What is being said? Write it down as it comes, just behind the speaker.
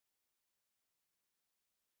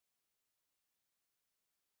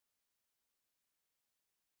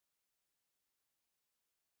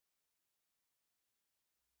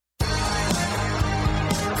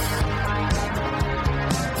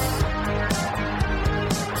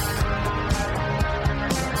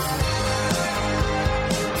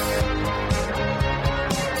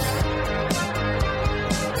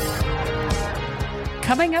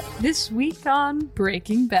Coming up this week on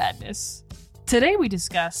Breaking Badness. Today we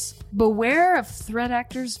discuss beware of threat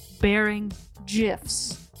actors bearing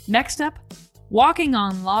GIFs. Next up, walking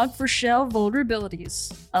on Log4Shell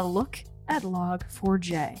vulnerabilities, a look at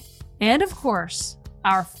Log4j. And of course,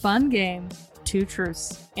 our fun game, Two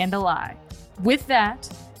Truths and a Lie. With that,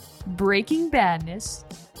 Breaking Badness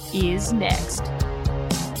is next.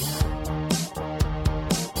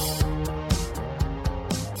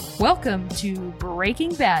 Welcome to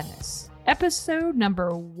Breaking Badness, episode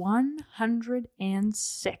number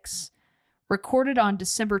 106, recorded on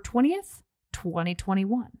December 20th,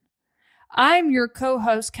 2021. I'm your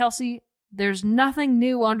co-host, Kelsey. There's nothing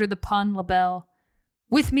new under the pun label.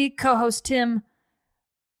 With me, co-host Tim,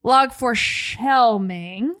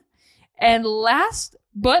 Log4Shellming, and last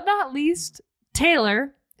but not least,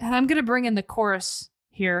 Taylor. And I'm going to bring in the chorus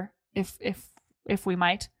here, if we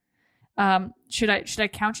might. Should I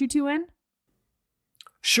count you two in?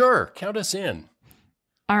 Sure, count us in.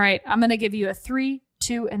 All right, I'm going to give you a 3,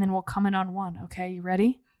 2, and then we'll come in on 1. Okay, you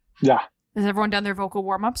ready? Yeah. Has everyone done their vocal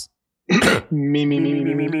warm-ups? Me.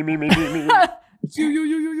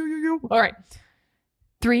 You. All right.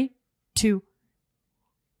 3, 2.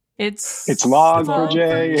 It's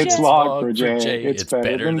Log4j. It's Log4j. It's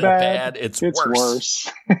better than bad. It's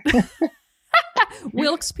worse.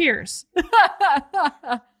 Wilkes Pierce.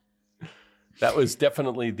 That was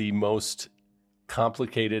definitely the most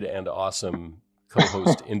complicated and awesome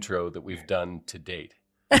co-host intro that we've done to date.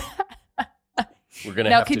 We're going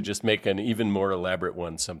to have to just make an even more elaborate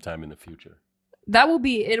one sometime in the future.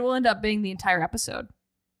 It will end up being the entire episode.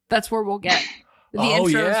 That's where we'll get the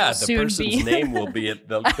intros. Yeah, the person's name will be at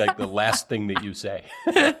the last thing that you say.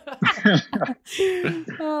 I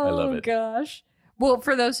love it. Oh gosh. Well,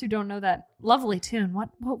 for those who don't know that lovely tune,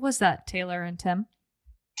 what was that, Taylor and Tim?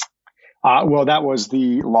 Well, that was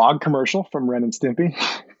the Log commercial from Ren and Stimpy.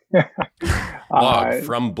 Log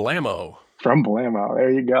from Blammo. From Blammo.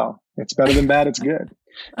 There you go. It's better than bad. It's good.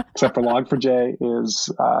 Except for Log4j is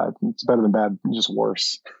it's better than bad, just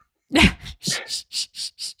worse.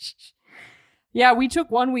 Yeah, we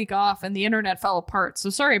took 1 week off and the internet fell apart.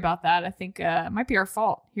 So sorry about that. I think it might be our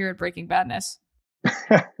fault here at Breaking Badness.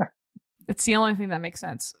 It's the only thing that makes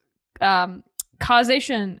sense.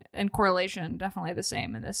 Causation and correlation, definitely the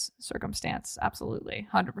same in this circumstance. Absolutely.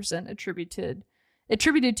 100%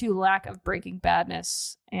 attributed to lack of Breaking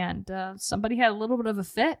Badness. And somebody had a little bit of a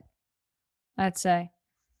fit, I'd say.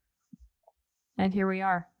 And here we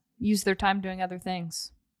are. Use their time doing other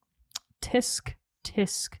things. Tisk,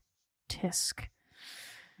 tisk, tisk.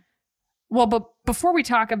 Well, but before we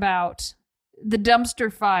talk about the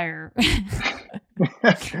dumpster fire...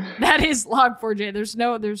 That is Log4j.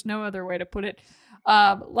 There's no other way to put it.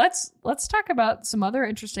 Let's talk about some other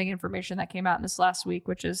interesting information that came out in this last week,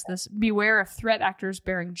 which is this: beware of threat actors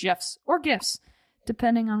bearing GIFs or GIFs,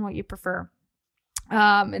 depending on what you prefer.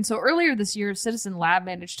 And so earlier this year, Citizen Lab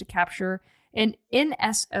managed to capture an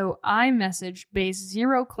NSO iMessage-based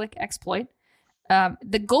zero-click exploit.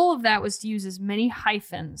 The goal of that was to use as many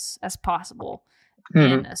hyphens as possible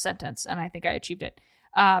in a sentence, and I think I achieved it.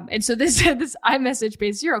 And so this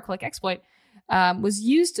iMessage-based zero-click exploit was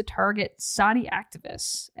used to target Saudi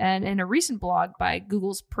activists. And in a recent blog by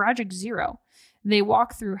Google's Project Zero, they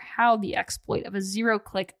walk through how the exploit of a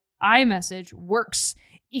zero-click iMessage works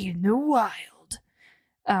in the wild.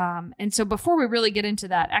 And so before we really get into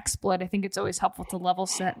that exploit, I think it's always helpful to level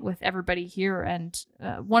set with everybody here. And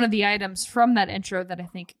one of the items from that intro that I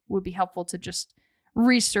think would be helpful to just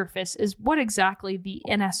resurface is what exactly the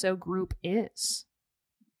NSO group is.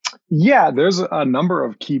 Yeah, there's a number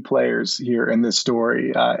of key players here in this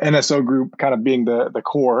story. NSO Group kind of being the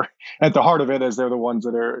core. At the heart of it is they're the ones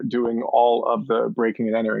that are doing all of the breaking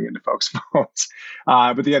and entering into folks' phones.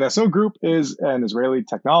 But the NSO Group is an Israeli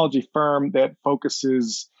technology firm that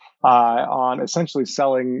focuses on essentially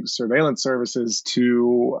selling surveillance services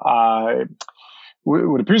to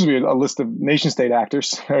what appears to be a list of nation-state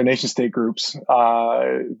actors or nation-state groups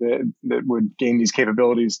that would gain these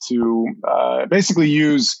capabilities to basically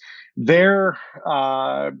use their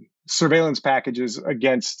surveillance packages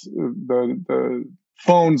against the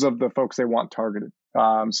phones of the folks they want targeted.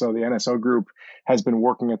 So the NSO Group has been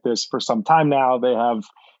working at this for some time now. They have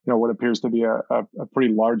what appears to be a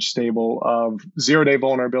pretty large stable of zero-day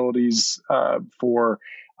vulnerabilities for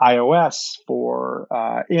iOS, for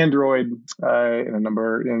Android, and a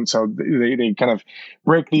number. And so they kind of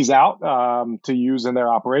break these out to use in their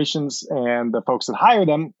operations. And the folks that hire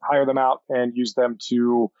them out and use them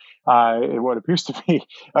to what appears to be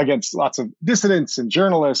against lots of dissidents and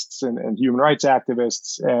journalists and human rights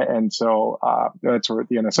activists. And so that's where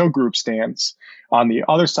the NSO Group stands. On the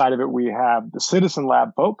other side of it, we have the Citizen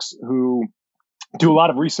Lab folks who do a lot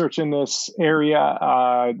of research in this area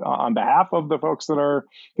on behalf of the folks that are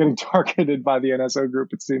getting targeted by the NSO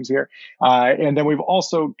Group, it seems here. And then we've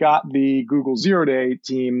also got the Google Zero Day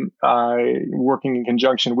team working in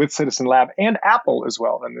conjunction with Citizen Lab and Apple as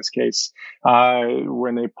well in this case,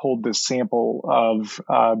 when they pulled this sample of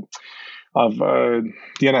the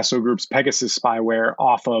NSO Group's Pegasus spyware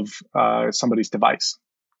off of somebody's device.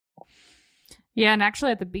 Yeah, and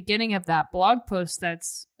actually at the beginning of that blog post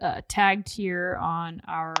that's tagged here on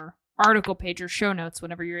our article page or show notes,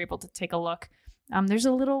 whenever you're able to take a look, there's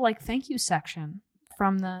a little thank you section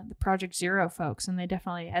from the Project Zero folks. And they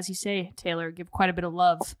definitely, as you say, Taylor, give quite a bit of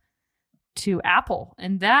love to Apple.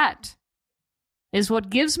 And that is what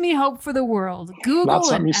gives me hope for the world.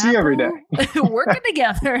 Google and you Apple see every day. working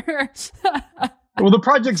together. Well, the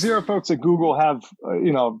Project Zero folks at Google have,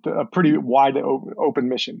 a pretty wide open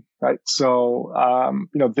mission, right? So,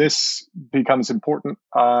 this becomes important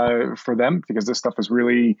for them because this stuff is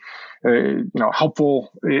really,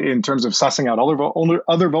 helpful in terms of sussing out other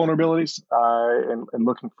vulnerabilities and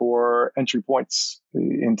looking for entry points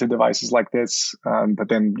into devices like this. But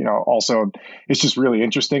then, also it's just really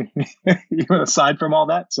interesting, even aside from all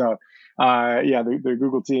that. So, the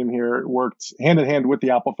Google team here worked hand in hand with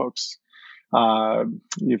the Apple folks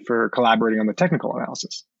for collaborating on the technical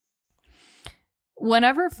analysis.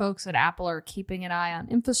 Whenever folks at Apple are keeping an eye on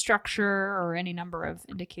infrastructure or any number of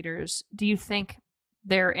indicators, do you think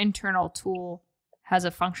their internal tool has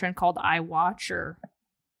a function called iWatch, or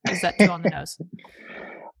is that too on the nose?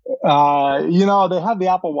 They have the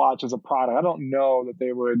Apple Watch as a product. I don't know that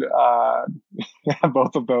they would have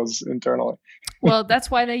both of those internally. Well,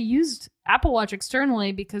 that's why they used Apple Watch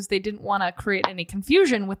externally, because they didn't want to create any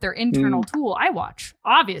confusion with their internal tool, iWatch.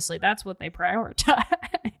 Obviously, that's what they prioritize.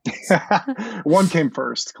 One came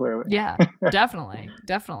first, clearly. Yeah, definitely.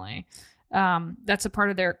 That's a part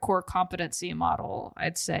of their core competency model,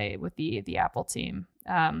 I'd say, with the Apple team.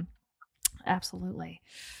 Absolutely.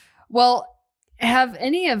 Well, have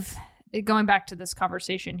any of, going back to this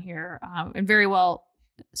conversation here, and very well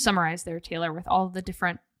summarized there, Taylor, with all the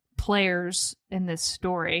different players in this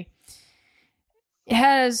story,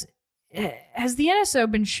 has the NSO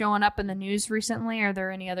been showing up in the news recently? Are there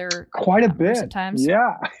any other quite a bit times?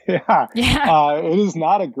 Yeah. It is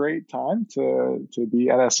not a great time to be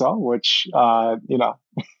NSO, which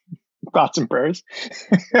thoughts and prayers.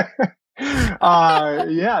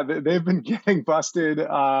 They've been getting busted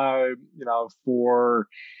for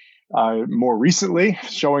more recently,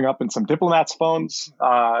 showing up in some diplomats' phones.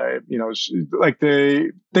 They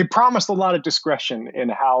promised a lot of discretion in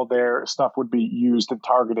how their stuff would be used and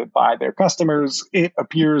targeted by their customers. It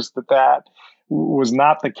appears that was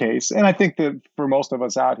not the case. And I think that for most of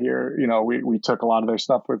us out here, we took a lot of their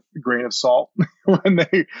stuff with a grain of salt when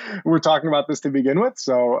they were talking about this to begin with.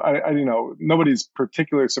 So I nobody's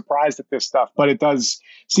particularly surprised at this stuff, but it does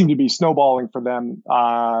seem to be snowballing for them,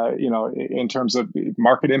 in terms of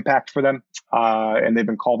market impact for them. And they've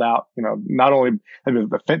been called out, not only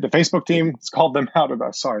the Facebook team has called them out,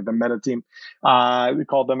 the Meta team they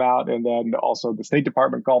called them out, and then also the State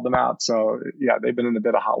Department called them out. So yeah, they've been in a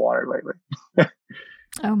bit of hot water lately.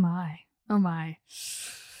 Oh my.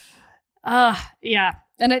 Yeah.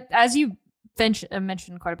 And as you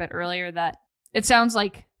mentioned quite a bit earlier, that it sounds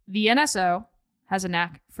like the NSO has a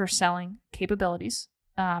knack for selling capabilities.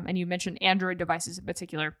 And you mentioned Android devices in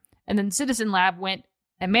particular. And then Citizen Lab went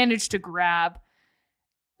and managed to grab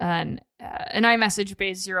an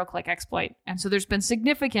iMessage-based zero-click exploit. And so there's been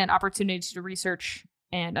significant opportunities to research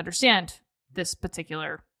and understand this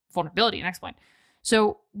particular vulnerability and exploit.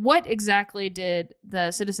 So what exactly did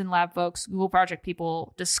the Citizen Lab folks, Google Project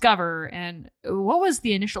people, discover, and what was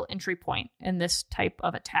the initial entry point in this type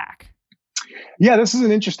of attack? Yeah, this is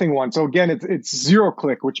an interesting one. So again, it's zero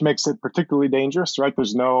click, which makes it particularly dangerous, right?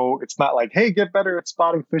 It's not like, hey, get better at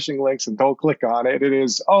spotting phishing links and don't click on it. It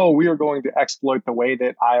is, we are going to exploit the way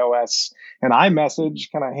that iOS and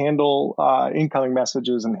iMessage kind of handle incoming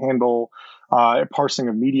messages and handle parsing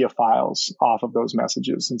of media files off of those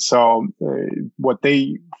messages. And so what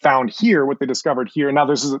they found here, what they discovered here, now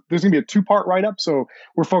there's going to be a 2-part write-up. So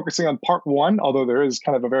we're focusing on part 1, although there is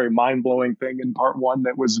kind of a very mind-blowing thing in part 1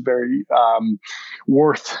 that was very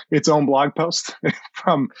worth its own blog post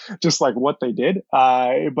from just like what they did.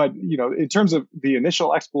 But, in terms of the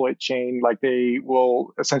initial exploit chain, like they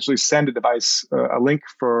will essentially send a device a link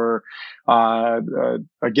for a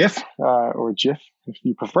GIF or a GIF, if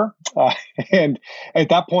you prefer. And at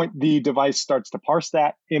that point, the device starts to parse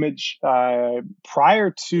that image.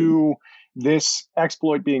 Prior to this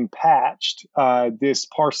exploit being patched, this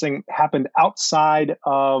parsing happened outside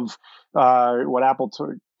of what Apple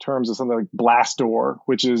terms as something like Blastdoor,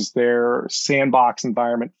 which is their sandbox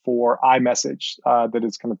environment for iMessage that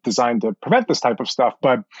is kind of designed to prevent this type of stuff.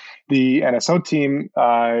 But the NSO team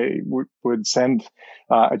would send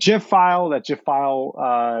a GIF file. That GIF file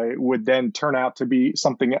would then turn out to be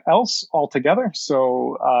something else altogether.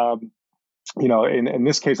 So, in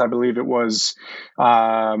this case, I believe it was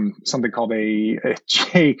something called a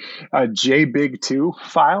JBig2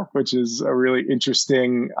 file, which is a really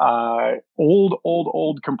interesting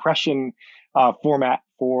old compression format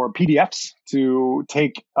for PDFs to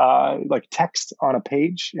take like text on a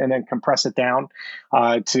page and then compress it down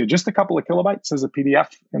to just a couple of kilobytes as a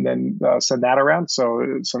PDF and then send that around.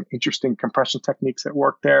 So some interesting compression techniques at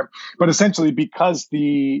work there. But essentially, because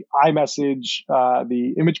the iMessage,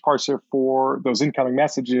 the image parser for those incoming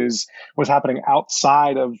messages was happening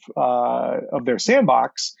outside of their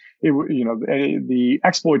sandbox, the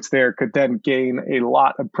exploits there could then gain a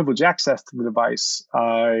lot of privileged access to the device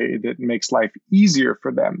that makes life easier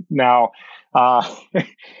for them. Now,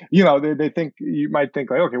 they think, you might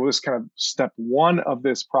think like, okay, well, this is kind of step 1 of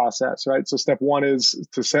this process, right? So step 1 is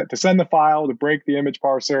to send the file, to break the image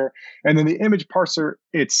parser, and then the image parser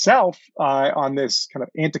itself on this kind of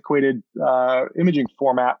antiquated imaging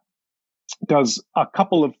format does a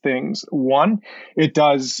couple of things. One, it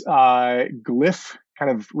does glyph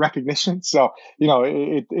kind of recognition. So,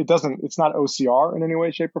 it's not OCR in any way,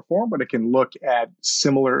 shape, or form, but it can look at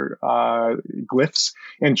similar glyphs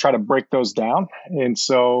and try to break those down. And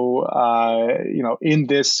so, in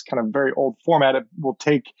this kind of very old format, it will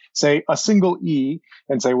take, say, a single E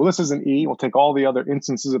and say, well, this is an E. We'll take all the other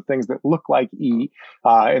instances of things that look like E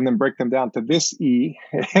and then break them down to this E.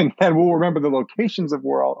 And then we'll remember the locations of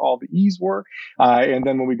where all the E's were. And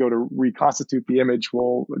then when we go to reconstitute the image,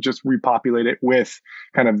 we'll just repopulate it with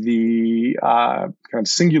kind of the kind of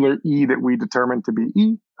singular E that we determined to be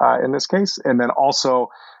E in this case, and then also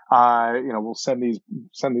we'll send these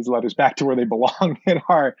letters back to where they belong in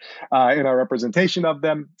our representation of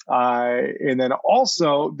them, and then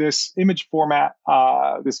also this image format,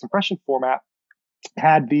 this compression format,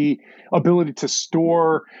 had the ability to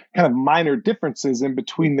store kind of minor differences in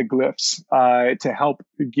between the glyphs to help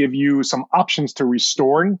give you some options to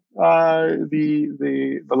restoring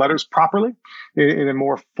the letters properly in a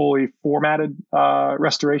more fully formatted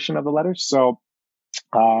restoration of the letters. So,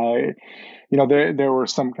 there were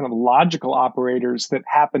some kind of logical operators that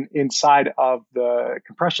happen inside of the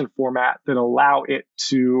compression format that allow it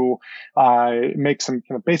to make some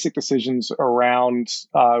kind of basic decisions around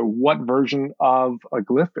what version of a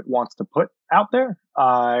glyph it wants to put out there.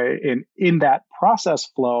 And in that process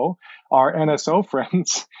flow, our NSO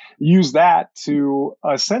friends use that to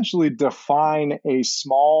essentially define a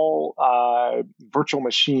small virtual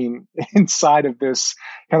machine inside of this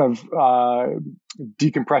kind of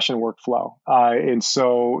decompression workflow. And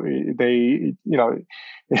so they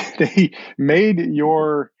made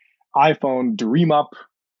your iPhone dream up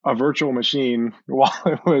a virtual machine while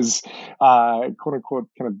it was quote unquote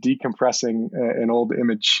kind of decompressing an old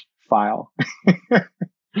image file.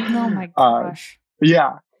 Oh my gosh.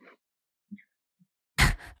 Yeah.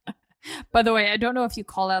 By the way, I don't know if you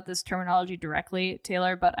call out this terminology directly,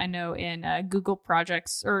 Taylor, but I know in Google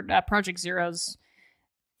Projects or Project Zero's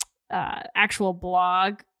actual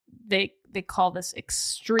blog, they call this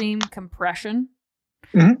extreme compression.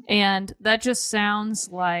 Mm-hmm. And that just sounds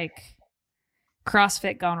like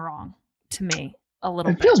CrossFit gone wrong to me a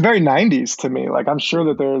little bit. It feels very 90s to me. Like, I'm sure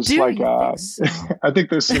that there's so? I think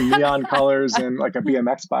there's some neon colors and like a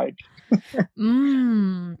BMX bike.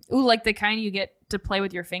 Ooh, like the kind you get to play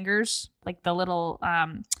with your fingers, like the little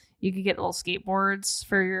you could get little skateboards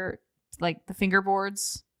for your, like the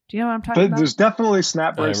fingerboards. Do you know what I'm talking about? There's definitely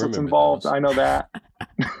snap bracelets involved. Those. I know that.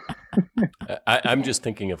 I'm just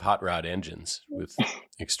thinking of hot rod engines with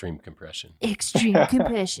extreme compression. Extreme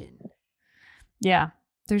compression. Yeah,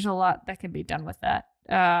 there's a lot that can be done with that.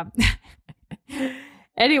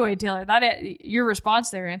 Anyway, Taylor, your response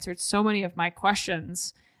there answered so many of my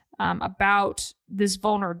questions. about this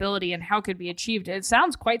vulnerability and how it could be achieved. It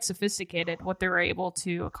sounds quite sophisticated what they were able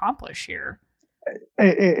to accomplish here.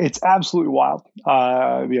 It's absolutely wild.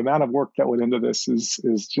 The amount of work that went into this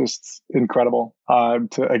is just incredible.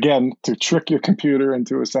 To trick your computer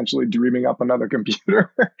into essentially dreaming up another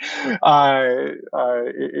computer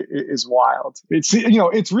is wild.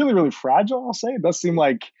 It's really, really fragile. I'll say it does seem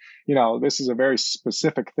like this is a very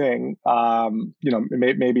specific thing.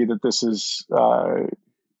 Maybe that this is.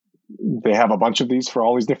 They have a bunch of these for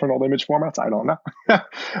all these different old image formats. I don't know.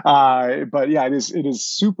 But yeah, it is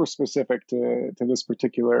super specific to this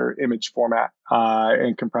particular image format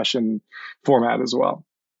and compression format as well.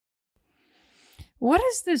 What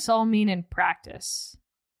does this all mean in practice?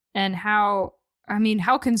 And how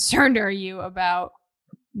concerned are you about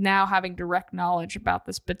now having direct knowledge about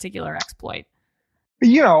this particular exploit?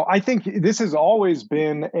 I think this has always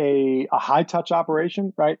been a high touch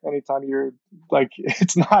operation, right? Anytime you're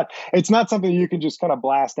it's not something you can just kind of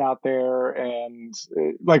blast out there and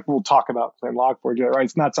like we'll talk about in Log4j, right?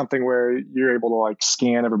 It's not something where you're able to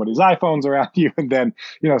scan everybody's iPhones around you and then,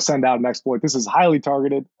 send out an exploit. This is highly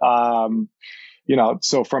targeted.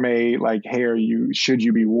 So from a should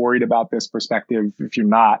you be worried about this perspective? If you're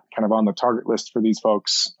not kind of on the target list for these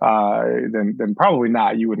folks, then probably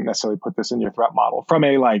not. You wouldn't necessarily put this in your threat model. From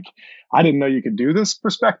a I didn't know you could do this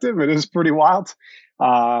perspective, it is pretty wild.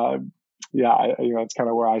 It's kind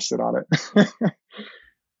of where I sit on it.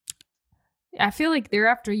 I feel like they're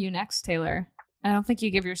after you next, Taylor. I don't think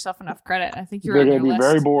you give yourself enough credit. I think they're going to be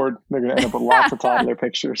very bored. They're going to end up with lots of toddler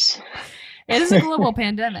pictures. It is a global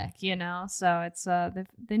pandemic, so it's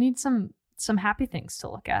they need some happy things to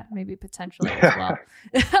look at, maybe potentially as well.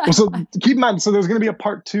 So keep in mind, so there's going to be a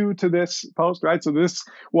part 2 to this post, right? So this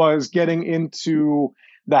was getting into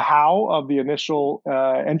the how of the initial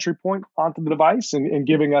entry point onto the device and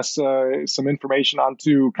giving us some information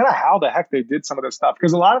onto kind of how the heck they did some of this stuff.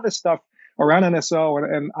 Because a lot of this stuff around NSO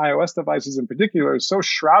and iOS devices in particular is so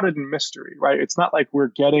shrouded in mystery, right? It's not like we're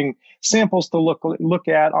getting samples to look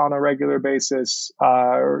at on a regular basis,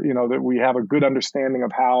 that we have a good understanding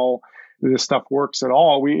of how this stuff works at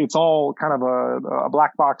all. It's all kind of a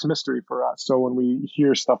black box mystery for us. So when we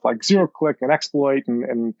hear stuff like zero click and exploit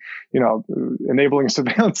and enabling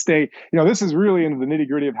surveillance state, this is really into the nitty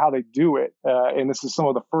gritty of how they do it. And this is some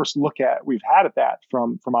of the first look at we've had at that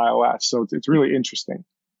from iOS. So it's really interesting.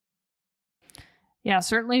 Yeah,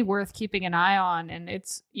 certainly worth keeping an eye on. And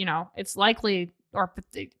it's likely or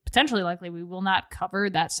potentially likely we will not cover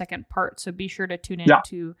that second part. So be sure to tune in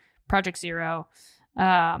to Project Zero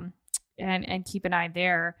and keep an eye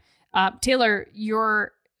there. Taylor,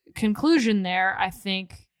 your conclusion there, I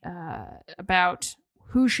think, about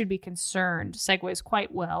who should be concerned segues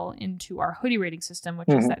quite well into our hoodie rating system, which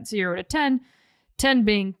is that 0 to 10. 10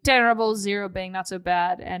 being terrible, 0 being not so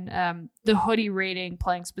bad, and the hoodie rating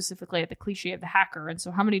playing specifically at the cliche of the hacker. And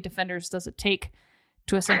so how many defenders does it take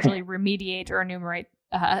to essentially remediate or enumerate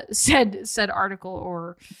said article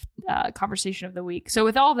or conversation of the week? So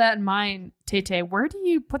with all that in mind, Tay, where do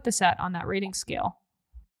you put this at on that rating scale?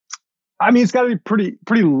 I mean, it's got to be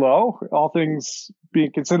pretty low, all things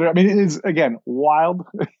being considered. I mean, it is, again, wild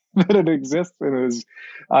that it exists. And it is,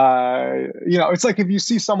 it's like if you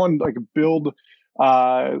see someone build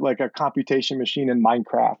like a computation machine in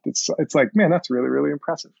Minecraft, it's like, man, that's really, really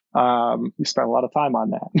impressive. You spent a lot of time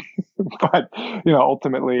on that, but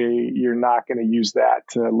ultimately you're not going to use that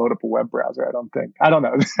to load up a web browser. I don't think. I don't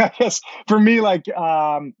know. I guess for me,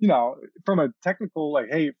 from a technical,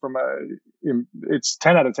 it's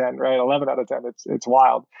 10 out of 10, right? 11 out of 10. It's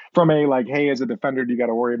wild. From a hey, as a defender, do you got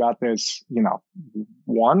to worry about this?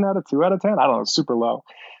 1 out of 2 out of 10. I don't know. Super low.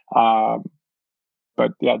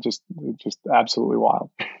 But yeah, just absolutely wild.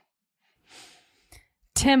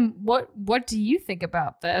 Tim, what do you think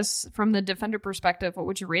about this from the defender perspective? What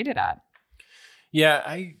would you rate it at?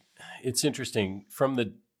 Yeah, it's interesting.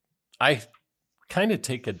 I kind of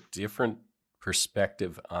take a different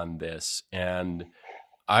perspective on this, and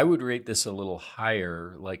I would rate this a little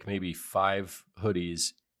higher, like maybe 5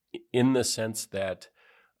 hoodies, in the sense that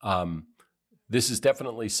this is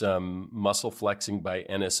definitely some muscle flexing by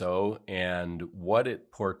NSO, and what it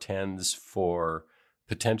portends for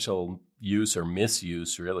potential use or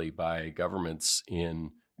misuse, really, by governments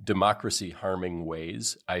in democracy harming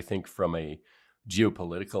ways, I think from a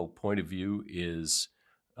geopolitical point of view is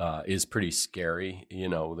pretty scary.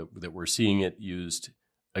 That we're seeing it used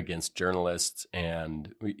against journalists,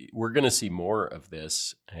 and we're going to see more of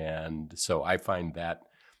this. And so I find that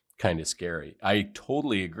kind of scary. I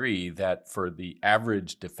totally agree that for the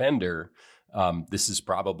average defender, this is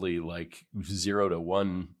probably like 0 to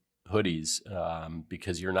 1 hoodies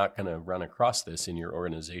because you're not going to run across this in your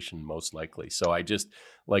organization most likely. So I just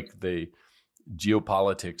like the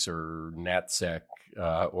geopolitics or NatSec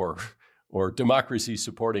or democracy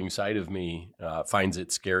supporting side of me finds it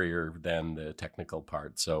scarier than the technical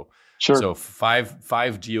part. So sure. So five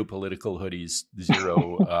geopolitical hoodies,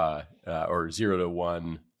 0 or 0 to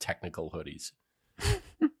 1 technical hoodies.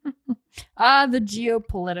 The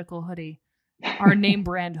geopolitical hoodie, our name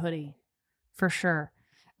brand hoodie, for sure.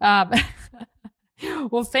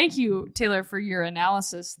 Well, thank you, Taylor, for your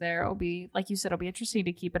analysis there. It'll be, like you said, it'll be interesting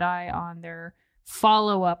to keep an eye on their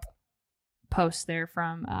follow-up post there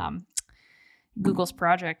from Google's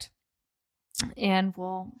project, and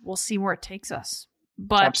we'll see where it takes us.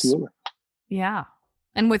 But absolutely, yeah.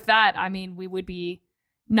 And with that, I mean, we would be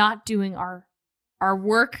not doing our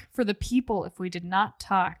work for the people if we did not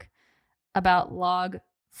talk about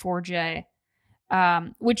Log4j,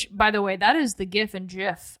 which, by the way, that is the GIF and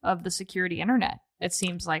GIF of the security internet, it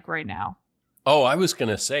seems like right now. Oh, I was going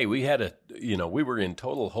to say we were in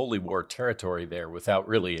total holy war territory there without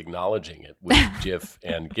really acknowledging it with GIF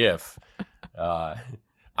and GIF. I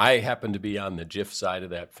happen to be on the GIF side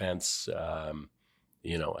of that fence.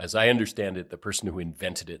 As I understand it, the person who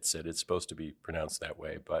invented it said it's supposed to be pronounced that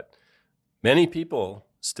way, but many people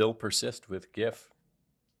still persist with GIF.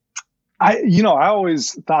 I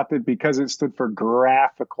always thought that because it stood for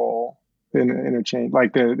graphical interchange,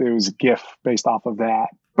 like it was GIF based off of that.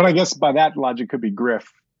 But I guess by that logic, could be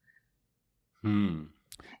Griff. GIF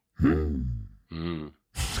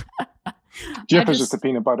is just a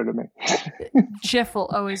peanut butter to me. GIF will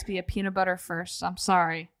always be a peanut butter first. I'm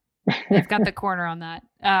sorry. I've got the corner on that.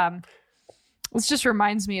 This just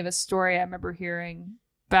reminds me of a story I remember hearing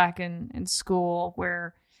back in school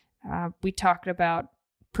where we talked about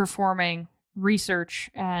performing research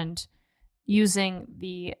and using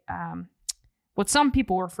the what some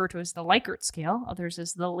people refer to as the Likert scale, others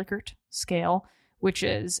as the Likert scale, which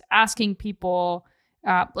is asking people,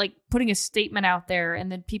 like putting a statement out there, and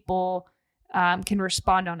then people can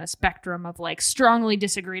respond on a spectrum of like strongly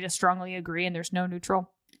disagree to strongly agree, and there's no neutral,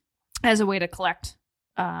 as a way to collect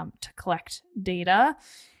data.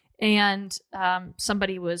 And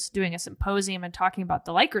somebody was doing a symposium and talking about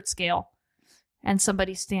the Likert scale, and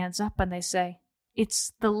somebody stands up and they say,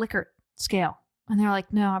 "It's the Likert scale." And they're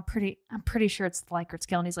like, "No, I'm pretty sure it's the Likert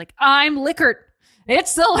scale." And he's like, "I'm Likert.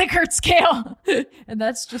 It's the Likert scale." And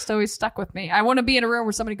that's just always stuck with me. I want to be in a room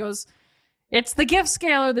where somebody goes, "It's the GIF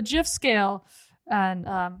scale or the GIF scale." And,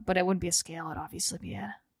 but it wouldn't be a scale. It'd obviously be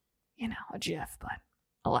a GIF, but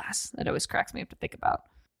alas, that always cracks me up to think about.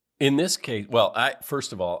 In this case, well,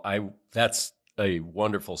 first of all, that's a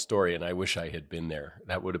wonderful story, and I wish I had been there.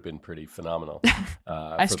 That would have been pretty phenomenal.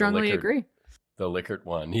 I strongly agree. The Likert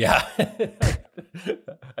one, yeah.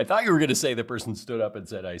 I thought you were going to say the person stood up and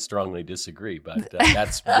said, "I strongly disagree," but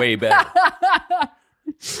that's way better.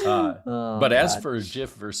 But as for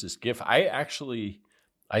GIF versus GIF,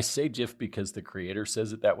 I say GIF because the creator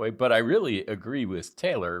says it that way, but I really agree with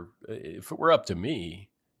Taylor. If it were up to me,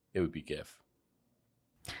 it would be GIF.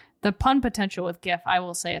 The pun potential with GIF, I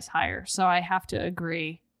will say, is higher, so I have to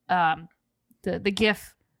agree. The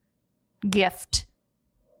GIF gift,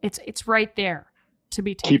 it's right there to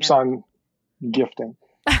be taken. Keeps on gifting.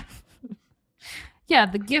 Yeah,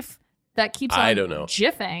 the GIF that keeps on, I don't know,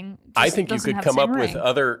 jiffing. I think you could come up with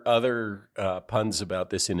other puns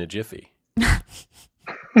about this in a jiffy.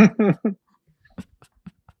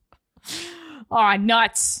 Oh,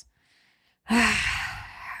 nuts.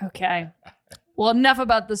 Okay. Well, enough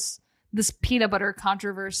about this peanut butter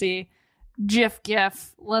controversy.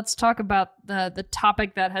 GIF. Let's talk about the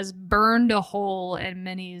topic that has burned a hole in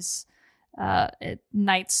many's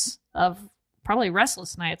nights of probably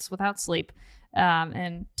restless nights without sleep,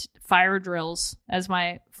 and fire drills, as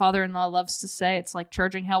my father-in-law loves to say. It's like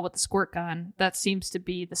charging hell with a squirt gun. That seems to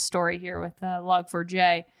be the story here with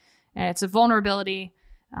Log4j, and it's a vulnerability.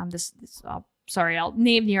 I'll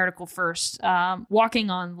name the article first. Walking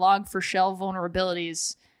on Log4Shell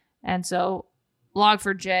vulnerabilities, and so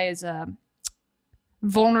Log4j is a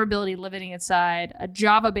vulnerability living inside a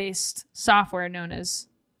Java-based software known as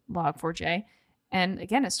Log4j. And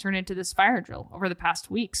again, it's turned into this fire drill over the past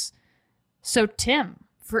weeks. So, Tim,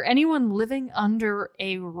 for anyone living under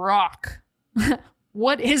a rock,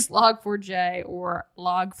 what is Log4j or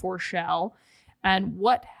Log4Shell, and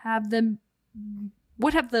what have the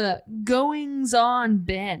goings-on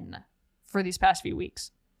been for these past few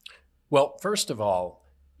weeks? Well, first of all,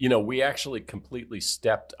 we actually completely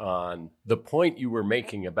stepped on the point you were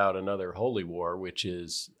making about another holy war, which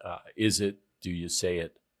is do you say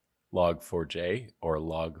it Log4j or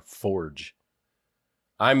Log4j?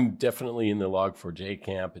 I'm definitely in the Log4j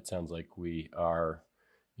camp. It sounds like we are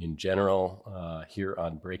in general here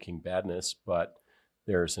on Breaking Badness, but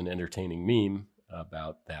there's an entertaining meme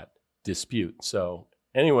about that dispute. So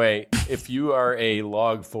anyway, if you are a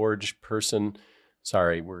Log4j person,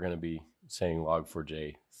 sorry, we're going to be saying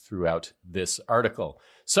Log4j throughout this article.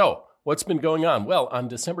 So what's been going on? Well, on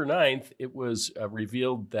December 9th, it was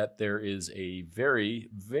revealed that there is a very,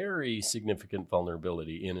 very significant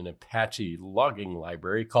vulnerability in an Apache logging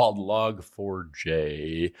library called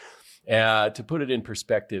Log4j. To put it in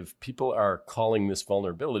perspective, people are calling this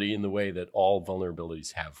vulnerability in the way that all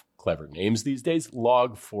vulnerabilities have clever names these days,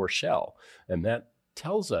 Log4Shell. And that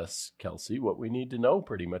tells us, Kelsey, what we need to know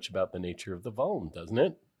pretty much about the nature of the vuln, doesn't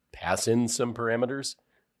it? Pass in some parameters,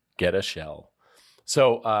 get a shell.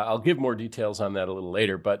 So I'll give more details on that a little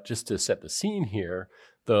later, but just to set the scene here,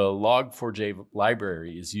 the Log4j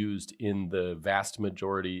library is used in the vast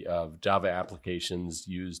majority of Java applications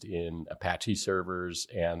used in Apache servers,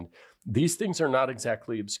 and these things are not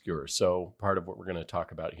exactly obscure. So part of what we're going to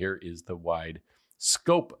talk about here is the wide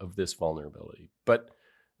scope of this vulnerability. But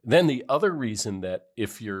then the other reason that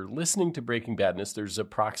if you're listening to Breaking Badness, there's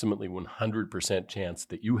approximately 100% chance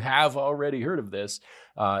that you have already heard of this,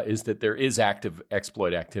 is that there is active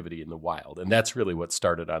exploit activity in the wild. And that's really what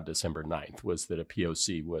started on December 9th, was that a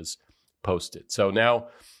POC was posted. So now,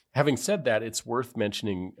 having said that, it's worth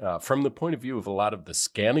mentioning from the point of view of a lot of the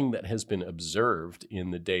scanning that has been observed in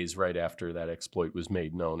the days right after that exploit was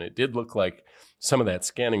made known. It did look like some of that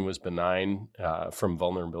scanning was benign from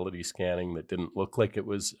vulnerability scanning that didn't look like it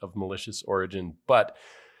was of malicious origin, but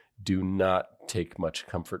do not take much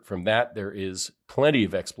comfort from that. There is plenty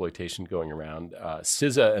of exploitation going around.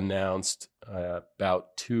 CISA announced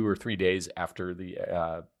about 2 or 3 days after the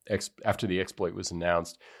exploit was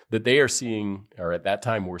announced that they are seeing, or at that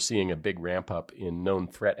time, we're seeing a big ramp up in known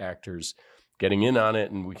threat actors getting in on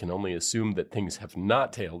it, and we can only assume that things have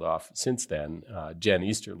not tailed off since then. Jen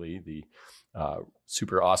Easterly, the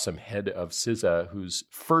super awesome head of CISA, whose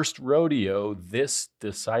first rodeo this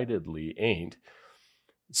decidedly ain't,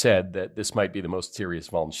 said that this might be the most serious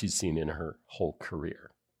vuln she's seen in her whole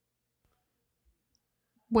career.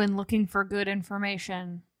 When looking for good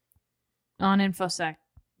information on InfoSec,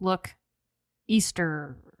 look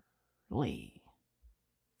Easterly.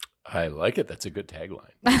 I like it. That's a good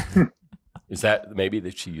tagline. Is that maybe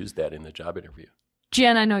that she used that in the job interview?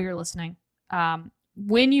 Jen, I know you're listening.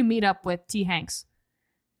 When you meet up with T. Hanks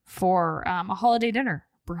for a holiday dinner,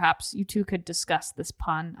 perhaps you two could discuss this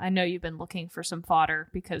pun. I know you've been looking for some fodder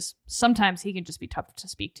because sometimes he can just be tough to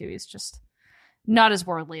speak to. He's just not as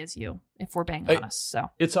worldly as you, if we're being honest. So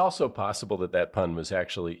it's also possible that that pun was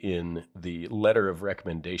actually in the letter of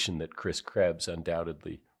recommendation that Chris Krebs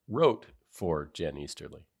undoubtedly wrote for Jen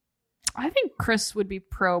Easterly. I think Chris would be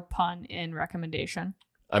pro pun in recommendation.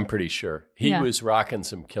 I'm pretty sure. He was rocking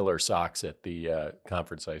some killer socks at the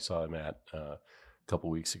conference I saw him at a couple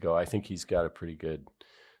weeks ago. I think he's got a pretty good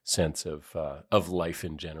sense of life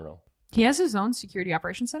in general. He has his own security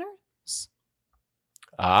operations center.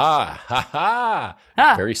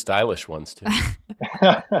 Very stylish ones too.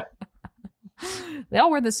 They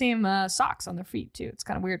all wear the same socks on their feet too. It's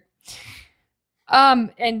kind of weird.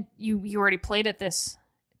 And you already played at this,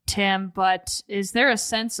 Tim, but is there a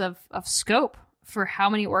sense of scope for how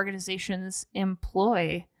many organizations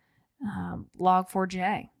employ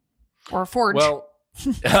Log4j or Forge? Well,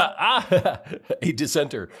 a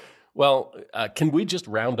dissenter. Well, can we just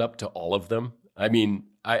round up to all of them? I mean,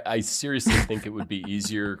 I seriously think it would be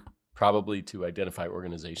easier probably to identify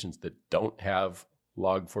organizations that don't have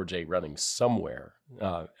Log4j running somewhere.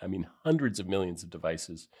 I mean, hundreds of millions of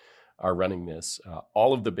devices are running this.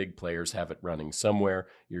 All of the big players have it running somewhere.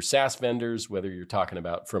 Your SaaS vendors, whether you're talking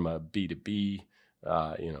about from a B2B,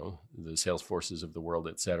 the Salesforces of the world,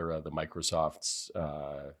 et cetera, the Microsofts,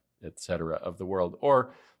 et cetera, of the world,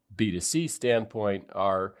 or B2C standpoint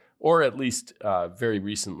are, or at least very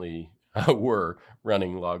recently were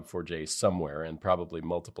running Log4j somewhere, and probably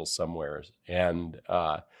multiple somewheres. And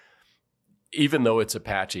even though it's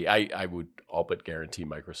Apache, I would all but guarantee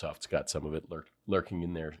Microsoft's got some of it lurking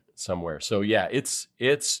in there somewhere. So yeah, it's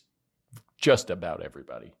just about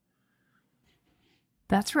everybody.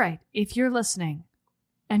 That's right. If you're listening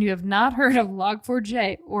and you have not heard of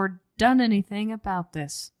Log4j or done anything about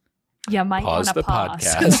this, you might want to pause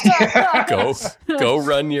the podcast. Go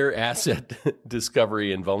run your asset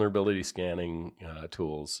discovery and vulnerability scanning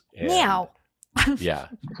tools. And, yeah,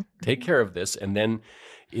 take care of this, and then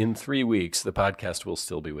in 3 weeks the podcast will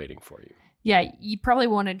still be waiting for you. Yeah, you probably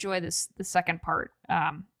won't enjoy the second part.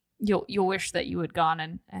 You'll wish that you had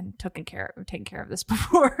gone and taken care of this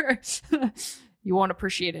before. You won't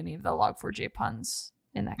appreciate any of the Log4j puns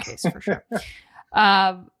in that case for sure.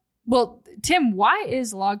 Well, Tim, why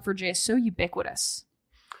is Log4j so ubiquitous?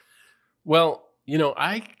 Well,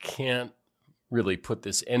 I can't really put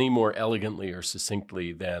this any more elegantly or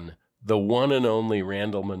succinctly than the one and only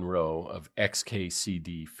Randall Munroe of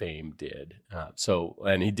XKCD fame did.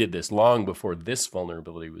 And he did this long before this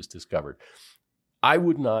vulnerability was discovered. I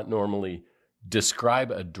would not normally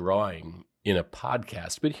describe a drawing in a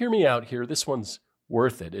podcast, but hear me out here. This one's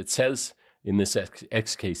worth it. It says in this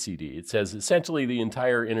XKCD, it says essentially the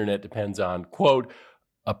entire internet depends on, quote,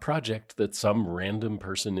 a project that some random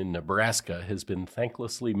person in Nebraska has been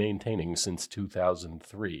thanklessly maintaining since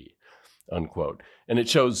 2003, unquote. And it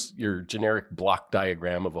shows your generic block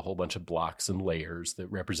diagram of a whole bunch of blocks and layers that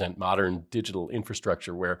represent modern digital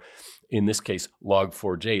infrastructure, where in this case,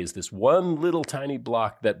 Log4j is this one little tiny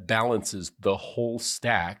block that balances the whole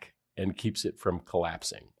stack and keeps it from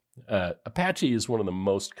collapsing. Apache is one of the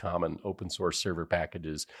most common open source server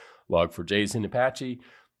packages. Log4j is in Apache.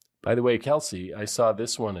 By the way, Kelsey, I saw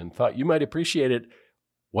this one and thought you might appreciate it.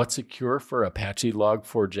 What's a cure for Apache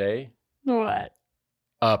Log4j? What?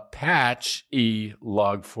 Apache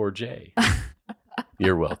Log4j.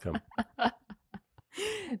 You're welcome.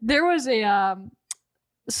 There was a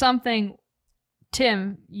something,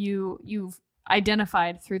 Tim, you've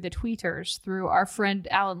identified through the tweeters, through our friend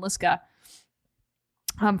Alan Liska,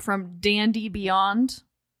 from Dandy Beyond,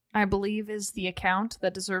 I believe is the account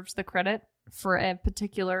that deserves the credit for a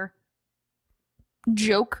particular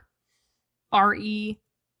joke, RE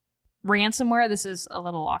ransomware. This is a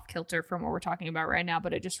little off kilter from what we're talking about right now,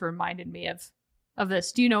 but it just reminded me of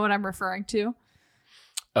this. Do you know what I'm referring to?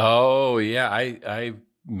 Oh yeah, I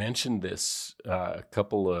mentioned this a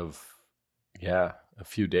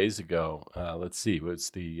few days ago. Let's see. What's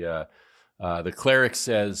the cleric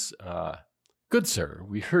says, "Good sir,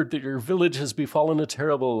 we heard that your village has befallen a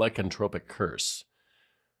terrible lycanthropic curse."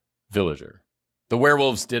 Villager: "The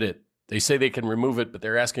werewolves did it. They say they can remove it, but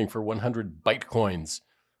they're asking for 100 Bitcoins."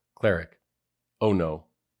 Cleric: "Oh no.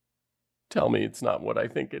 Tell me it's not what I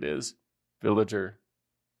think it is." Villager: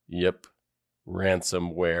 "Yep.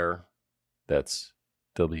 Ransomware. That's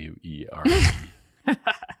WER."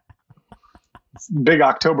 Big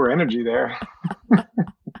October energy there.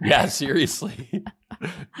 Yeah, seriously.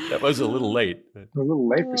 That was a little late. A little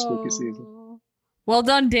late for spooky season. Well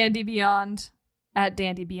done, Dandy Beyond. At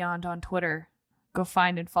Dandy Beyond on Twitter. Go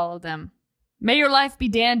find and follow them. May your life be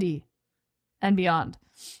dandy and beyond.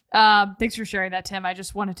 Thanks for sharing that, Tim. I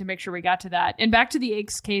just wanted to make sure we got to that. And back to the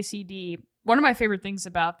XKCD. One of my favorite things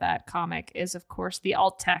about that comic is, of course, the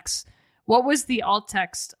alt text. What was the alt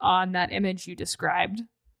text on that image you described?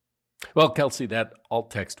 Well, Kelsey, that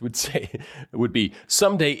alt text would be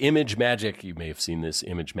someday Image Magic. You may have seen this,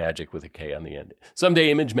 Image Magic with a K on the end.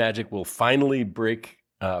 Someday Image Magic will finally break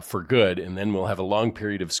for good, and then we'll have a long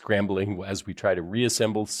period of scrambling as we try to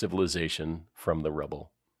reassemble civilization from the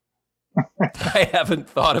rubble. I haven't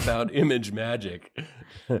thought about Image Magic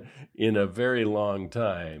in a very long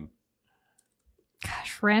time.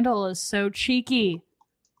 Gosh, Randall is so cheeky.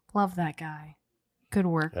 Love that guy. Good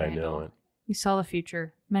work, Randall. I know it. You saw the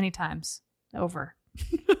future many times over.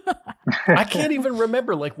 I can't even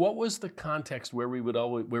remember, what was the context where we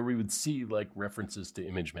would see references to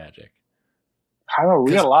Image Magic? I don't know.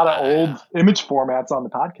 We got a lot of old image formats on the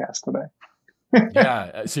podcast today.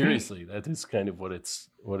 Yeah, seriously, that is kind of what it's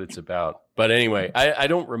about. But anyway, I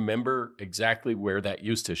don't remember exactly where that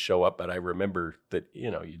used to show up, but I remember that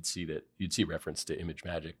you'd see reference to Image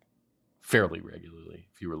Magic fairly regularly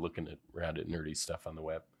if you were looking around at nerdy stuff on the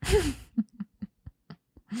web.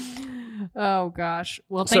 Oh gosh.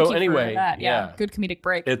 Well, thank you for that. Yeah, good comedic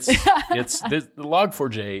break. The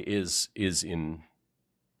Log4j is in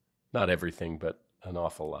not everything, but an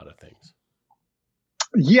awful lot of things.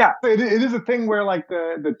 Yeah, it is a thing where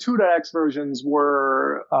the 2.x versions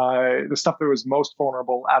were the stuff that was most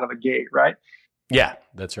vulnerable out of the gate, right? Yeah,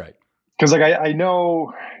 that's right. Because I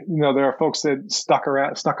know, there are folks that stuck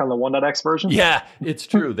on the 1.x version. Yeah, it's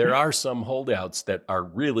true. There are some holdouts that are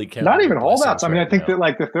really not even holdouts. I mean, I think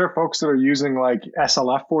that if there are folks that are using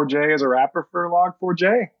SLF4j as a wrapper for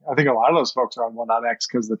Log4j, I think a lot of those folks are on 1.x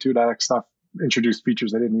because the 2.x stuff introduced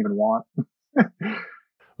features they didn't even want.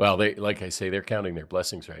 Well, like I say, they're counting their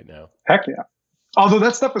blessings right now. Heck yeah. Although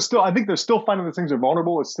that stuff is still, I think they're still finding that things are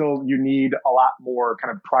vulnerable. It's still, you need a lot more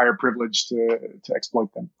kind of prior privilege to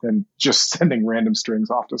exploit them than just sending random strings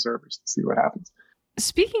off to servers to see what happens.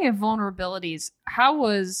 Speaking of vulnerabilities, how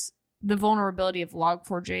was the vulnerability of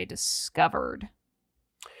Log4j discovered?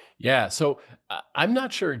 Yeah, so I'm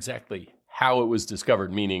not sure exactly how it was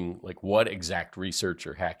discovered, meaning what exact research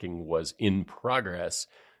or hacking was in progress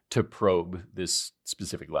to probe this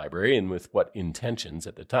specific library and with what intentions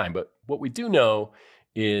at the time. But what we do know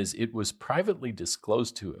is it was privately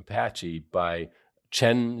disclosed to Apache by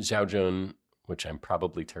Chen Xiaojun, which I'm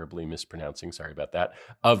probably terribly mispronouncing, sorry about that,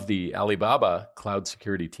 of the Alibaba cloud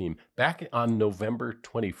security team back on November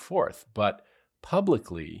 24th, but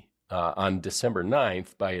publicly on December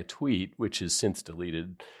 9th by a tweet, which is since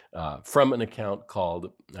deleted, from an account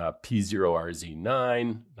called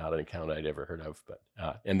P0RZ9, not an account I'd ever heard of, but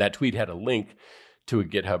and that tweet had a link to a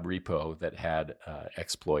GitHub repo that had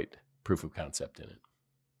exploit proof of concept in it.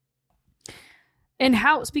 And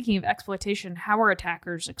how, speaking of exploitation, how are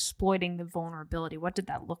attackers exploiting the vulnerability? What did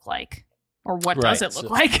that look like? Or what does it look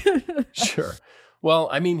like? Sure. Well,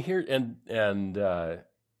 I mean, here, and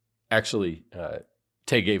actually,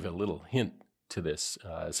 Tay gave a little hint to this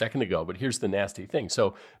a second ago, but here's the nasty thing.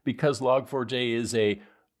 So because Log4j is a,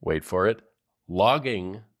 wait for it,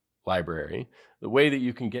 logging library, the way that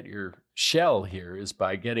you can get your shell here is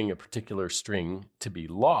by getting a particular string to be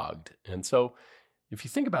logged. And so if you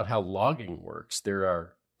think about how logging works, there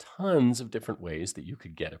are tons of different ways that you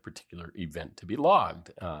could get a particular event to be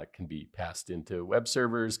logged. It can be passed into web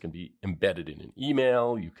servers, can be embedded in an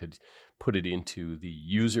email. You could put it into the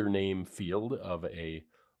username field of a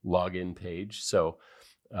login page. So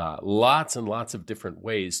lots and lots of different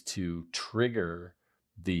ways to trigger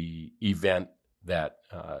the event that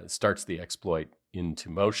starts the exploit into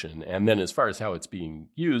motion. And then as far as how it's being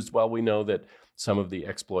used, well, we know that some of the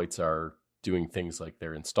exploits are doing things like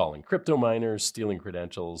they're installing crypto miners, stealing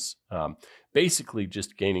credentials, basically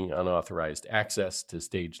just gaining unauthorized access to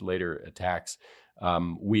stage later attacks.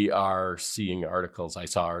 We are seeing articles, I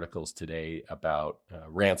saw articles today about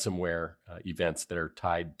ransomware events that are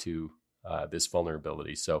tied to this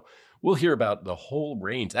vulnerability. So we'll hear about the whole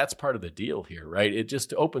range. That's part of the deal here, right? It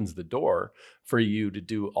just opens the door for you to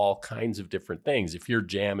do all kinds of different things. If your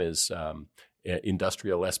jam is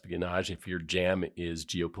industrial espionage, if your jam is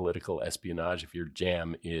geopolitical espionage, if your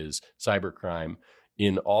jam is cybercrime,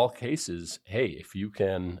 in all cases, hey, if you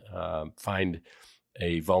can find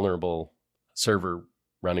a vulnerable server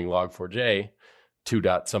running Log4j, 2.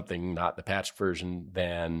 something, not the patched version,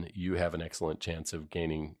 then you have an excellent chance of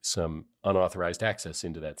gaining some unauthorized access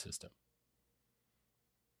into that system.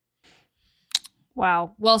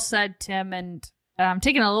 Wow. Well said, Tim. And I'm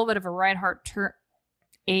taking a little bit of a right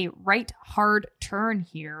hard turn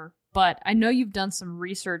here, but I know you've done some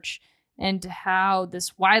research into how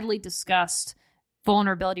this widely discussed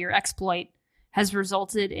vulnerability or exploit has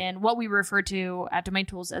resulted in what we refer to at Domain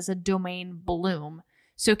Tools as a domain bloom.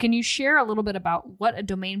 So can you share a little bit about what a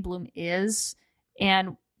domain bloom is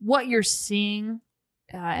and what you're seeing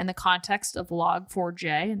in the context of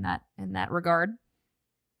Log4j in that regard?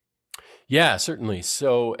 Yeah, certainly.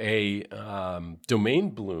 So a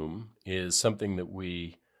domain bloom is something that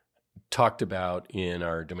we talked about in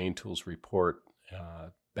our Domain Tools report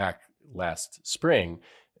back last spring.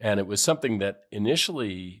 And it was something that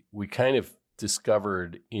initially we kind of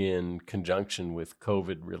discovered in conjunction with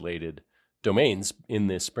COVID-related domains in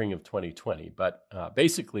the spring of 2020. But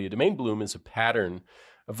basically, a domain bloom is a pattern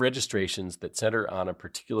of registrations that center on a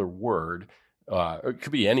particular word. Or it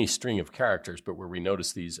could be any string of characters, but where we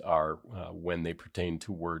notice these are when they pertain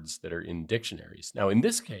to words that are in dictionaries. Now, in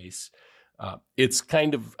this case, it's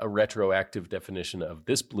kind of a retroactive definition of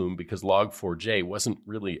this bloom because Log4j wasn't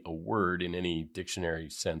really a word in any dictionary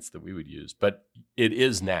sense that we would use, but it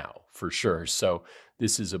is now for sure. So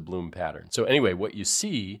this is a bloom pattern. So anyway, what you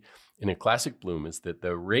see in a classic bloom is that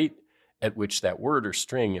the rate at which that word or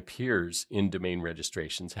string appears in domain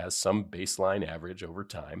registrations has some baseline average over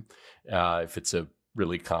time. If it's a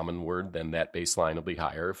really common word, then that baseline will be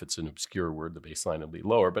higher. If it's an obscure word, the baseline will be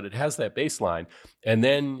lower, but it has that baseline. And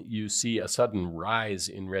then you see a sudden rise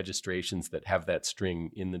in registrations that have that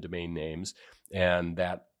string in the domain names. And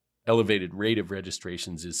that elevated rate of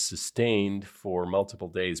registrations is sustained for multiple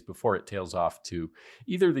days before it tails off to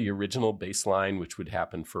either the original baseline, which would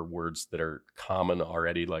happen for words that are common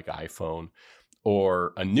already, like iPhone,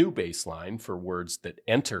 or a new baseline for words that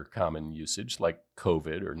enter common usage, like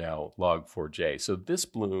COVID or now Log4j. So this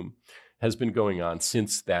bloom has been going on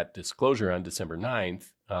since that disclosure on December 9th.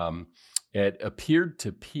 It appeared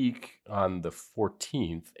to peak on the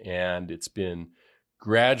 14th, and it's been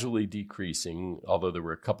gradually decreasing, although there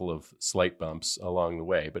were a couple of slight bumps along the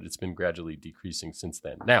way, but it's been gradually decreasing since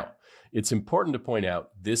then. Now, it's important to point out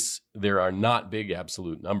there are not big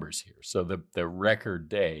absolute numbers here. So the record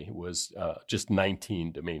day was just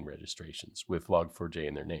 19 domain registrations with Log4j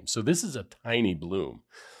in their name. So this is a tiny bloom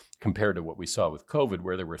compared to what we saw with COVID,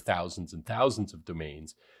 where there were thousands and thousands of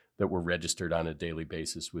domains that were registered on a daily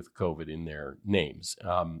basis with COVID in their names.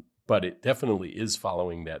 but it definitely is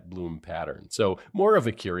following that bloom pattern. So more of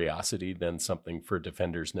a curiosity than something for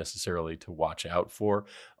defenders necessarily to watch out for,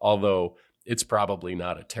 although it's probably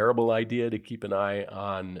not a terrible idea to keep an eye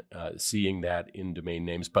on seeing that in domain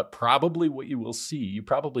names. But probably what you will see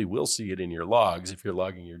it in your logs if you're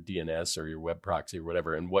logging your DNS or your web proxy or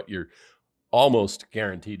whatever. And what you're almost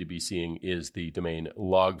guaranteed to be seeing is the domain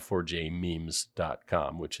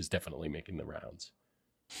log4jmemes.com, which is definitely making the rounds.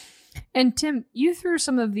 And Tim, you threw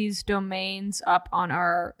some of these domains up on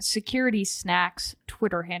our Security Snacks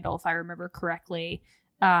Twitter handle, if I remember correctly.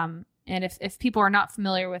 And if people are not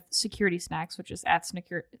familiar with Security Snacks, which is at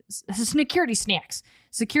Security Snacks,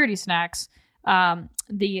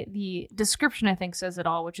 the description, I think, says it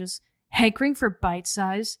all, which is hankering for bite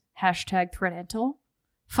size, #threatintel.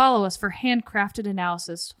 Follow us for handcrafted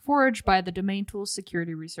analysis foraged by the Domain Tools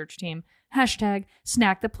security research team,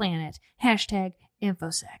 #snacktheplanet,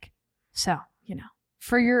 #infosec. So,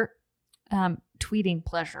 for your tweeting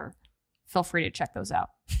pleasure, feel free to check those out.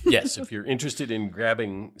 Yes, if you're interested in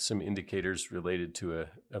grabbing some indicators related to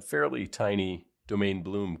a fairly tiny domain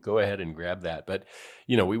bloom, go ahead and grab that. But,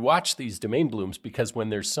 we watch these domain blooms because when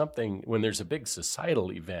there's a big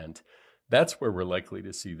societal event, that's where we're likely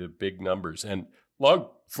to see the big numbers. And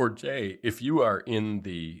Log4j, if you are in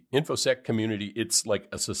the InfoSec community, it's like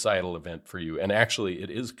a societal event for you. And actually,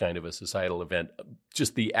 it is kind of a societal event.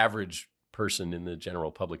 Just the average person in the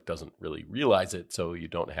general public doesn't really realize it, so you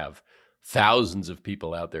don't have thousands of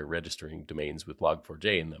people out there registering domains with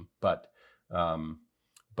Log4j in them. But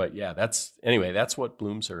yeah, that's what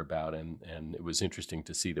blooms are about. And it was interesting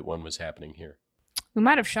to see that one was happening here. We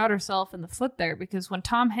might have shot ourselves in the foot there, because when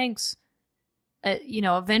Tom Hanks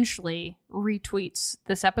eventually retweets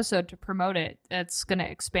this episode to promote it, it's going to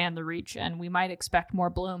expand the reach, and we might expect more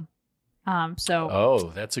bloom. That's a good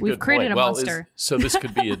point. We've created a monster. So this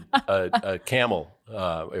could be a camel,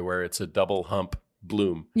 where it's a double hump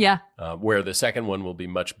bloom. Yeah. Where the second one will be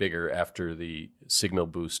much bigger after the signal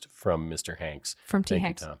boost from Mr. Hanks. From T. Thank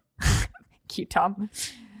Hanks. you, Tom. Thank you, Tom.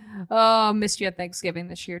 Oh, missed you at Thanksgiving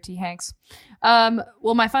this year, T. Hanks.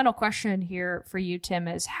 Well, my final question here for you, Tim,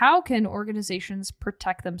 is how can organizations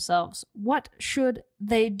protect themselves? What should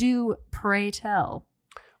they do, pray tell?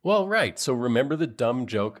 Well, right. So remember the dumb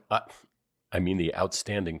joke, the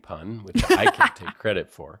outstanding pun, which I can take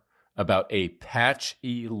credit for, about a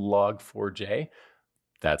patchy Log4j.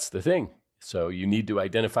 That's the thing. So you need to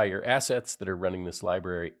identify your assets that are running this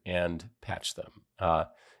library and patch them.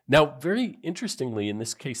 Now, very interestingly, in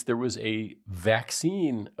this case, there was a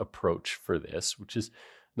vaccine approach for this, which is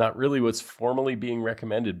not really what's formally being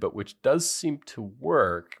recommended, but which does seem to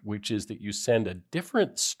work, which is that you send a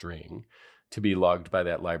different string to be logged by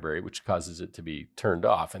that library, which causes it to be turned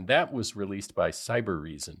off. And that was released by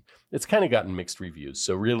Cybereason. It's kind of gotten mixed reviews.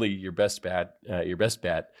 So really your best bet,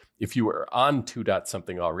 if you were on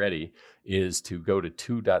 2.something already, is to go to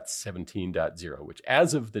 2.17.0, which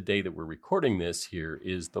as of the day that we're recording this here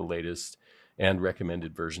is the latest and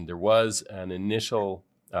recommended version. There was an initial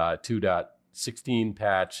 2.16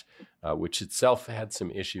 patch, which itself had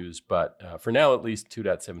some issues, but for now, at least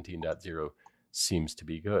 2.17.0 seems to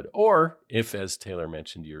be good. Or if, as Taylor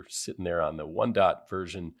mentioned, you're sitting there on the 1.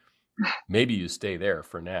 version, maybe you stay there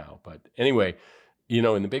for now. But anyway,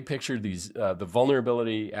 in the big picture, these the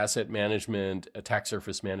vulnerability, asset management, attack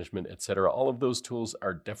surface management, et cetera, all of those tools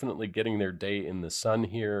are definitely getting their day in the sun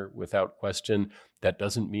here without question. That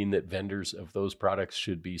doesn't mean that vendors of those products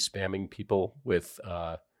should be spamming people with,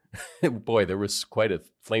 boy, there was quite a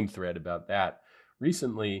flame thread about that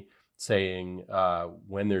recently, saying,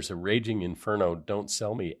 when there's a raging inferno, don't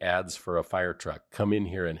sell me ads for a fire truck. Come in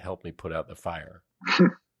here and help me put out the fire.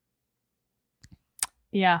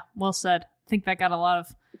 Yeah, well said. I think that got a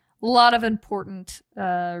lot of important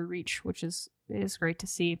reach, which is great to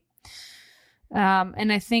see.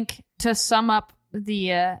 And I think to sum up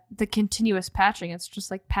the continuous patching, it's just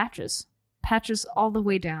like patches all the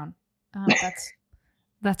way down.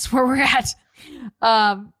 That's where we're at.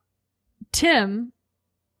 Tim,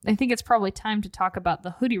 I think it's probably time to talk about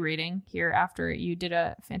the hoodie rating here after you did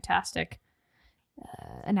a fantastic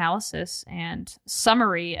analysis and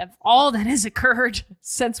summary of all that has occurred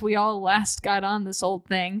since we all last got on this old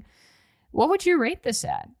thing. What would you rate this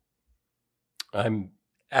at? I'm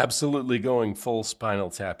absolutely going full Spinal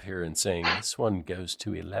Tap here and saying this one goes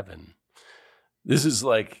to 11. This is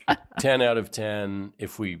like 10 out of 10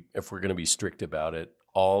 if we're going to be strict about it.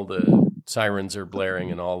 All the sirens are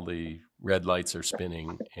blaring and all the red lights are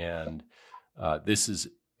spinning, and this is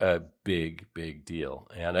a big, big deal.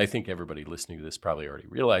 And I think everybody listening to this probably already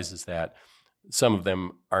realizes that. Some of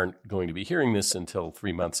them aren't going to be hearing this until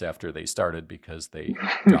 3 months after they started because they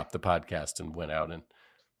dropped the podcast and went out and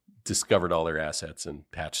discovered all their assets and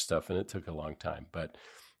patched stuff, and it took a long time. But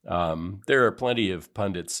there are plenty of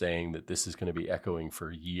pundits saying that this is going to be echoing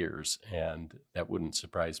for years, and that wouldn't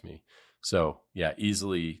surprise me. So, yeah,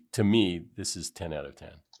 easily, to me, this is 10 out of 10.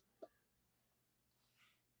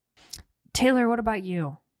 Taylor, what about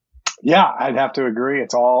you? Yeah, I'd have to agree.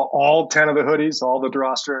 It's all 10 of the hoodies, all the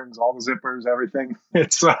drawstrings, all the zippers, everything.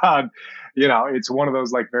 It's, it's one of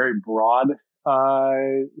those like very broad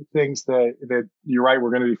things that you're right. We're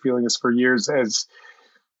going to be feeling this for years as,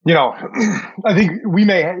 I think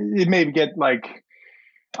it may get like,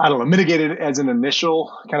 I don't know, mitigated as an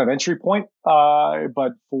initial kind of entry point.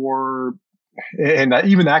 But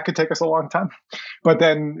even that could take us a long time. But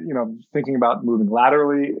then, thinking about moving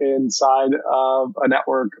laterally inside of a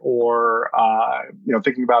network or,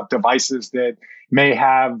 thinking about devices that may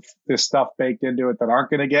have this stuff baked into it that aren't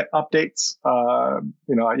going to get updates. I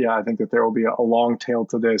think that there will be a long tail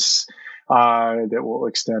to this that will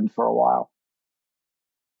extend for a while.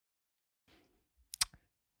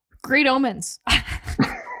 Great omens.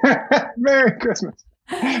 Merry Christmas.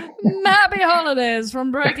 Happy holidays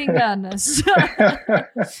from Breaking Badness.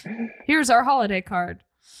 Here's our holiday card.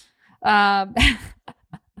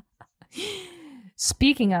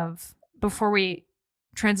 Speaking of, before we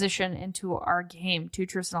transition into our game, Two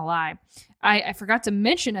Truths and a Lie, I forgot to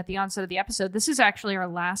mention at the onset of the episode, this is actually our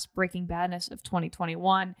last Breaking Badness of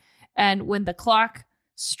 2021. And when the clock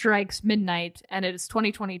strikes midnight and it is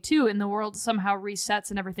 2022 and the world somehow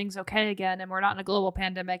resets and everything's okay again and we're not in a global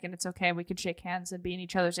pandemic and it's okay, we can shake hands and be in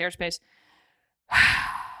each other's airspace,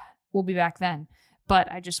 we'll be back then.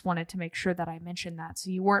 But I just wanted to make sure that I mentioned that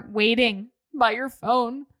so you weren't waiting by your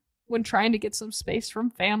phone when trying to get some space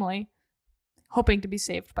from family, hoping to be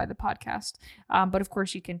saved by the podcast. But of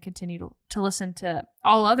course you can continue to listen to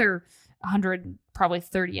all other 100, probably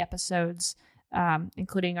 30 episodes,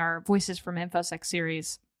 including our Voices from InfoSec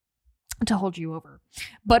series, to hold you over.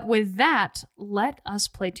 But with that, let us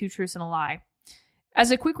play Two Truths and a Lie.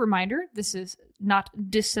 As a quick reminder, this is not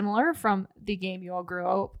dissimilar from the game you all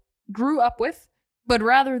grew up with, but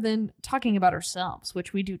rather than talking about ourselves,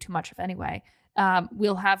 which we do too much of anyway,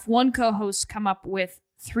 we'll have one co-host come up with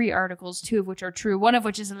 3 articles, 2 of which are true, 1 of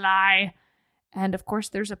which is a lie, and of course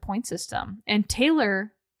there's a point system. And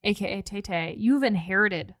Taylor, aka Tay, you've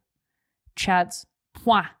inherited Chad's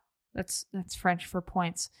point. That's French for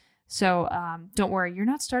points. So don't worry, you're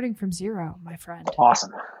not starting from 0, my friend.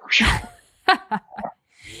 Awesome.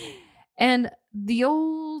 And the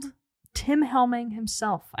old Tim Helming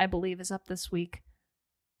himself, I believe, is up this week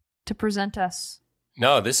to present us.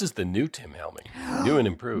 No, this is the new Tim Helming. New and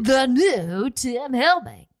improved. The new Tim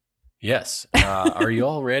Helming. Yes. Are you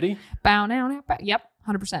all ready? Bow now. Yep,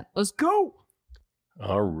 100%. Let's go.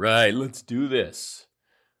 All right, let's do this.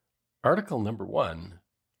 Article number 1.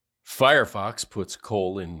 Firefox puts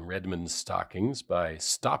coal in Redmond's stockings by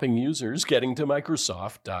stopping users getting to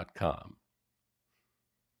Microsoft.com.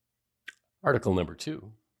 Article number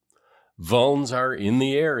 2. Vulns are in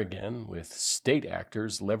the air again, with state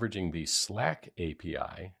actors leveraging the Slack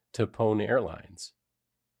API to pwn airlines.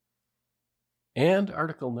 And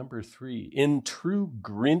article number 3. In true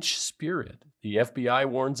Grinch spirit, the FBI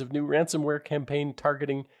warns of new ransomware campaign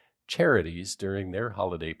targeting charities during their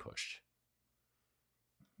holiday push.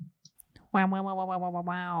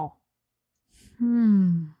 Wow.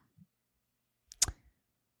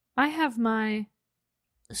 I have my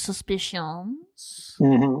suspicions.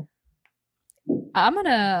 Mm-hmm. I'm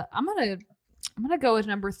gonna go with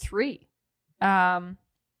number 3. I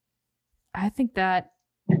think that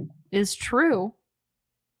is true,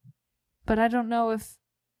 but I don't know if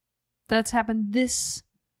that's happened this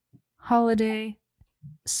holiday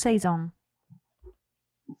season.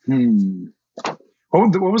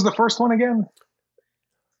 What was the first one again?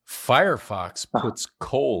 Firefox puts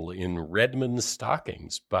coal in Redmond's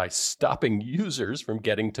stockings by stopping users from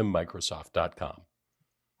getting to Microsoft.com.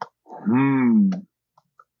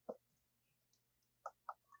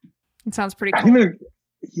 It sounds pretty cool.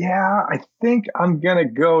 I think I'm gonna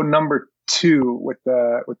go number 2 with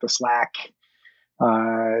the Slack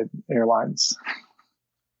airlines.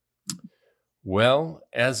 Well,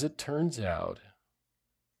 as it turns out,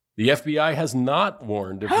 the FBI has not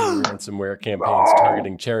warned of new ransomware campaigns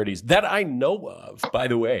targeting charities that I know of. By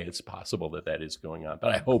the way, it's possible that is going on,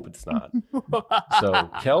 but I hope it's not. So,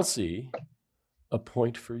 Kelsey, a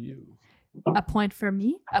point for you. A point for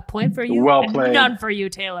me? A point for you? Well played. None for you,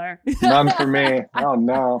 Taylor. None for me. Oh,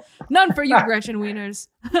 no. None for you, Gretchen Wieners.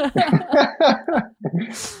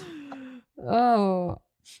 Oh.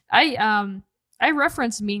 I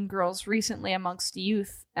referenced Mean Girls recently amongst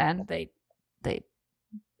youth, and they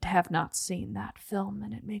have not seen that film,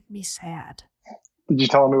 and it made me sad. Did you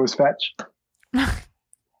tell him it was Fetch?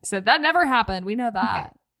 He said that never happened. We know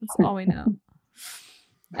that. That's all we know.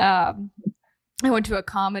 I went to a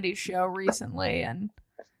comedy show recently, and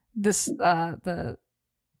this the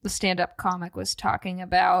stand-up comic was talking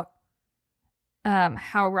about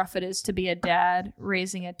how rough it is to be a dad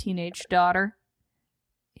raising a teenage daughter.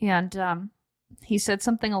 And he said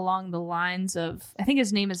something along the lines of, I think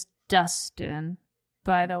his name is Dustin,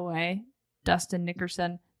 by the way, Dustin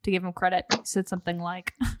Nickerson, to give him credit. He said something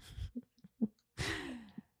like,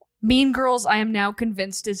 Mean Girls, I am now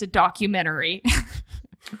convinced, is a documentary.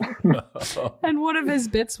 And one of his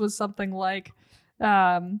bits was something like,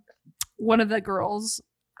 one of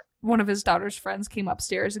his daughter's friends came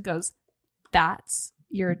upstairs and goes, "That's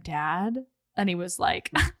your dad?" And he was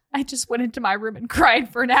like, "I just went into my room and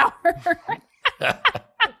cried for an hour."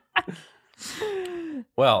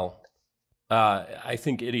 Well, I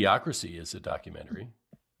think Idiocracy is a documentary.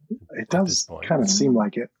 It does kind of seem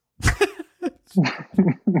like it.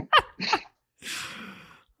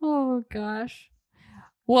 Oh, gosh.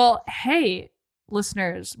 Well, hey,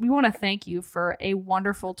 listeners, we want to thank you for a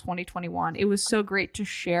wonderful 2021. It was so great to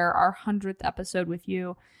share our 100th episode with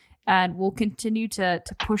you. And we'll continue to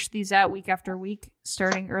push these out week after week,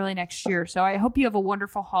 starting early next year. So I hope you have a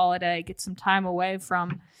wonderful holiday. Get some time away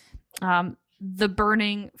from the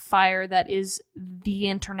burning fire that is the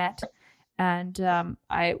internet. And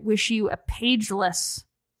I wish you a pageless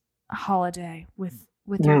holiday with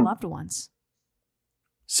your loved ones.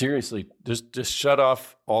 Seriously, just shut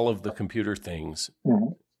off all of the computer things.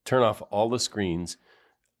 Turn off all the screens.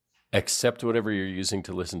 Accept whatever you're using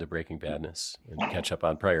to listen to Breaking Badness and catch up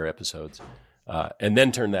on prior episodes, and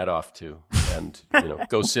then turn that off too. And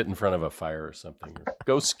go sit in front of a fire or something, or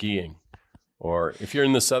go skiing, or if you're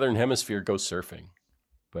in the Southern Hemisphere, go surfing,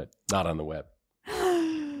 but not on the web.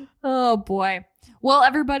 Oh boy! Well,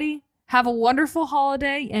 everybody, have a wonderful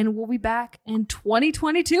holiday, and we'll be back in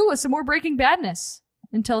 2022 with some more Breaking Badness.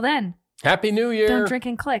 Until then, Happy New Year! Don't drink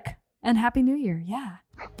and click, and Happy New Year! Yeah.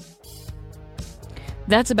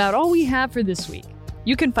 That's about all we have for this week.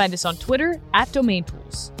 You can find us on Twitter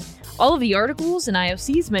 @DomainTools. All of the articles and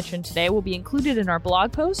IOCs mentioned today will be included in our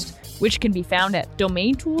blog post, which can be found at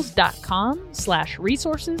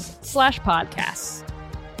domaintools.com/resources/podcasts.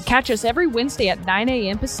 Catch us every Wednesday at 9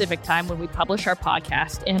 a.m. Pacific time when we publish our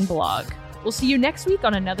podcast and blog. We'll see you next week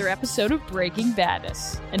on another episode of Breaking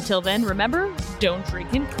Badness. Until then, remember, don't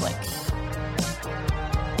drink and click.